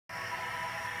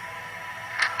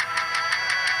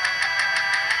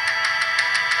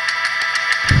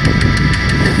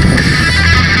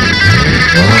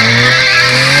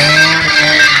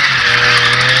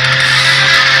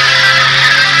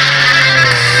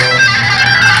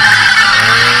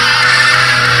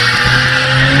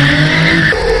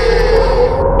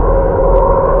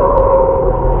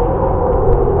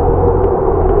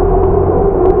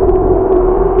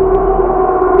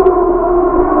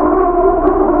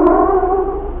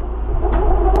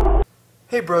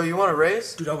Hey bro, you want to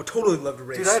race? Dude, I would totally love to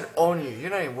race. Dude, I'd own you. You're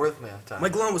not even worth me half time. My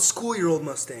Glon was school-year-old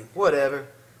Mustang. Whatever.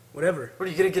 Whatever. What,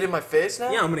 are you gonna get in my face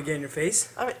now? Yeah, I'm gonna get in your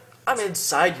face. I'm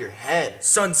inside your head.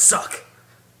 Sons suck.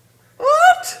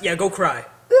 What? Yeah, go cry.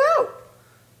 No.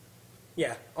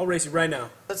 Yeah, I'll race you right now.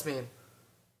 That's mean.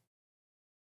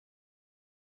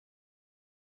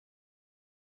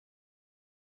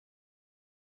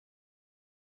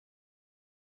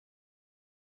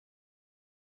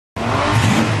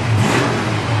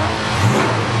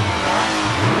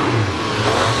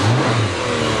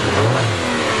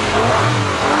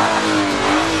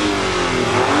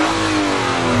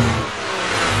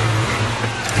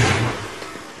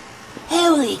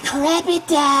 Holy crap it,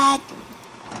 Dad!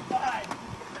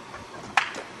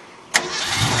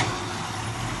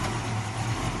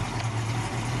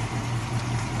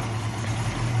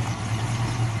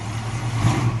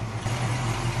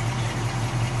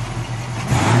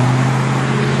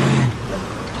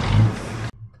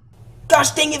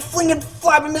 Gosh dang it, flinging,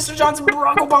 flapping Mr. Johnson,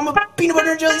 Barack Obama, peanut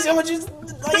butter and jelly sandwiches.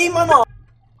 I hate my mom.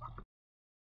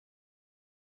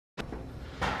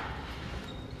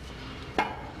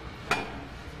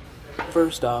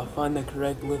 First off, find the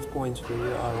correct lift points for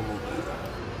your automobile.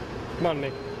 Come on,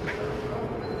 Nick.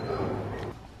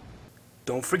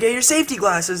 Don't forget your safety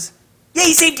glasses.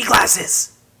 Yay, safety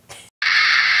glasses!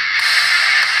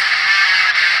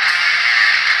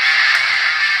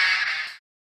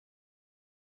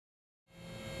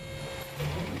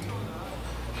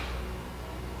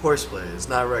 Horseplay is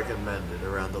not recommended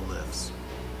around the lifts.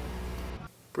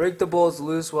 Break the bolts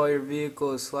loose while your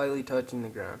vehicle is slightly touching the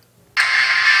ground.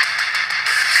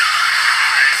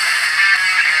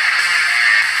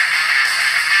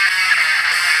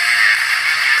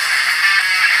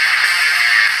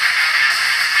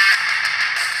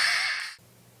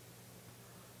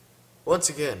 Once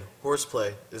again,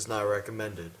 horseplay is not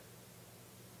recommended.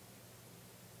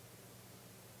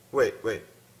 Wait.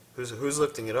 Who's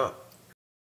lifting it up?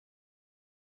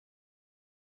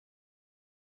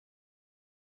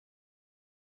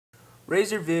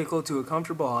 Raise your vehicle to a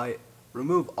comfortable height,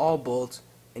 remove all bolts,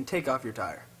 and take off your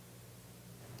tire.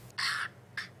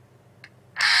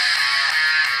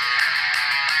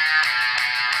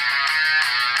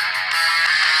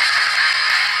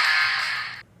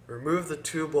 Remove the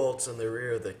 2 bolts in the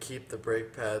rear that keep the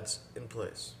brake pads in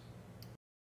place.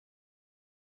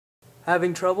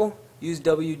 Having trouble? Use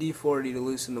WD-40 to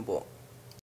loosen the bolt.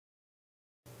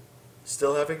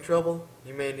 Still having trouble?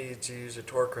 You may need to use a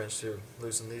torque wrench to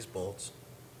loosen these bolts.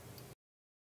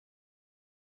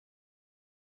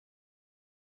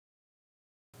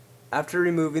 After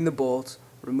removing the bolts,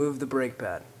 remove the brake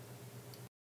pad.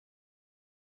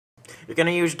 You're going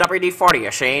to use WD-40,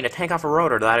 you see, to take off a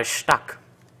rotor that is stuck.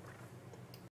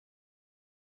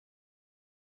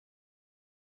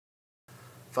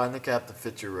 Find the cap that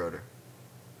fits your rotor.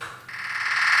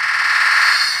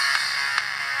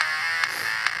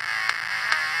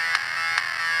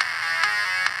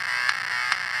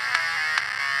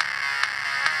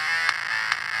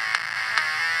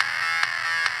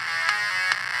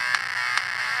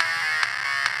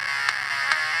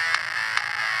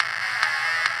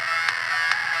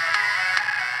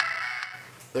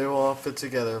 They will all fit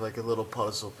together like a little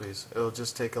puzzle piece. It will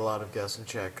just take a lot of guess and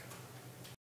check.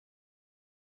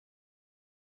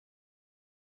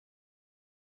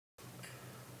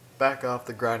 Back off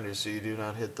the grinders so you do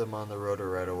not hit them on the rotor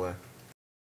right away.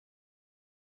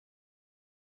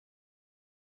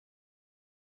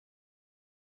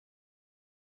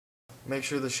 Make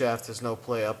sure the shaft has no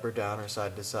play up or down or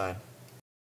side to side.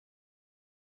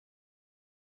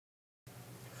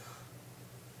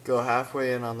 Go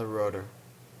halfway in on the rotor.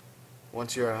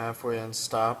 Once you are halfway in,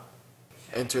 stop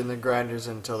and turn the grinders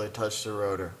until they touch the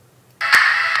rotor.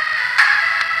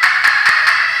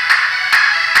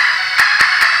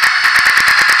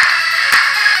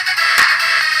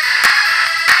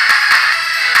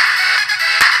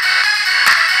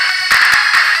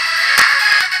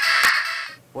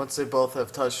 Once they both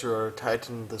have touched the rotor,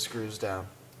 tighten the screws down.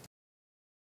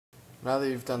 Now that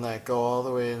you've done that, go all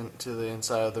the way into the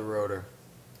inside of the rotor.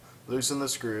 Loosen the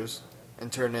screws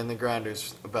and turn in the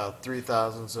grinders about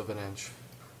 3/1000ths of an inch.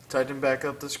 Tighten back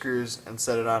up the screws and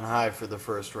set it on high for the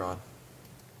first run.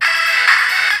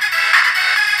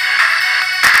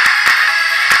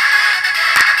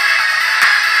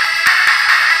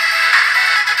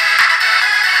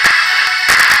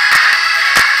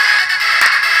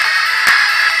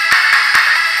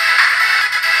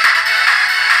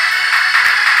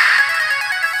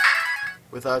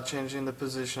 without changing the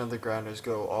position of the grinders,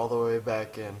 go all the way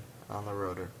back in on the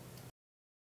rotor.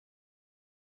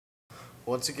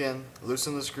 Once again,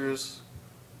 loosen the screws,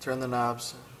 turn the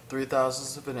knobs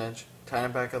 3/1000ths of an inch,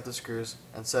 tighten back up the screws,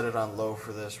 and set it on low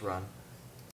for this run.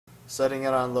 Setting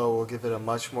it on low will give it a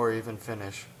much more even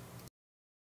finish.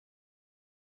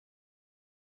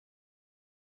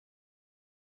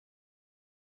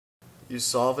 Use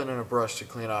solvent and a brush to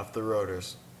clean off the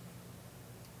rotors.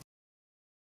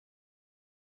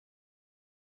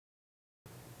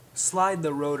 Slide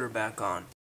the rotor back on.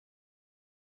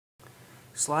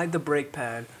 Slide the brake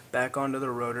pad back onto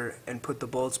the rotor and put the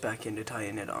bolts back in to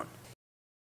tighten it on.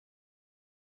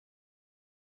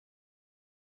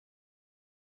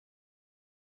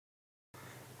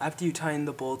 After you tighten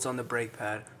the bolts on the brake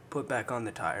pad, put back on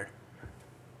the tire.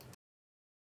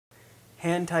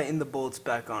 Hand tighten the bolts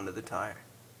back onto the tire.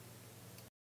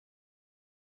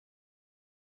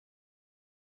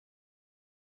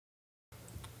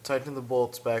 Tighten the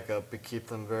bolts back up, but keep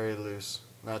them very loose,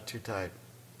 not too tight.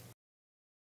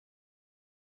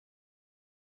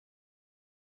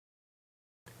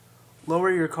 Lower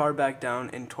your car back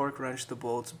down and torque wrench the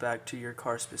bolts back to your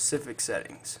car specific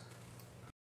settings.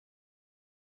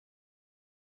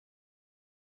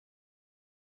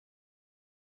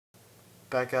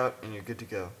 Back out and you're good to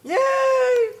go. Yay!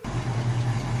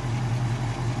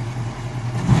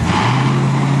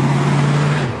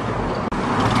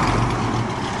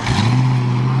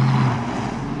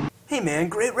 Hey man,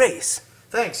 great race.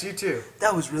 Thanks, you too.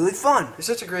 That was really fun. You're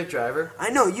such a great driver. I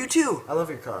know, you too. I love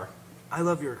your car. I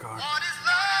love your car.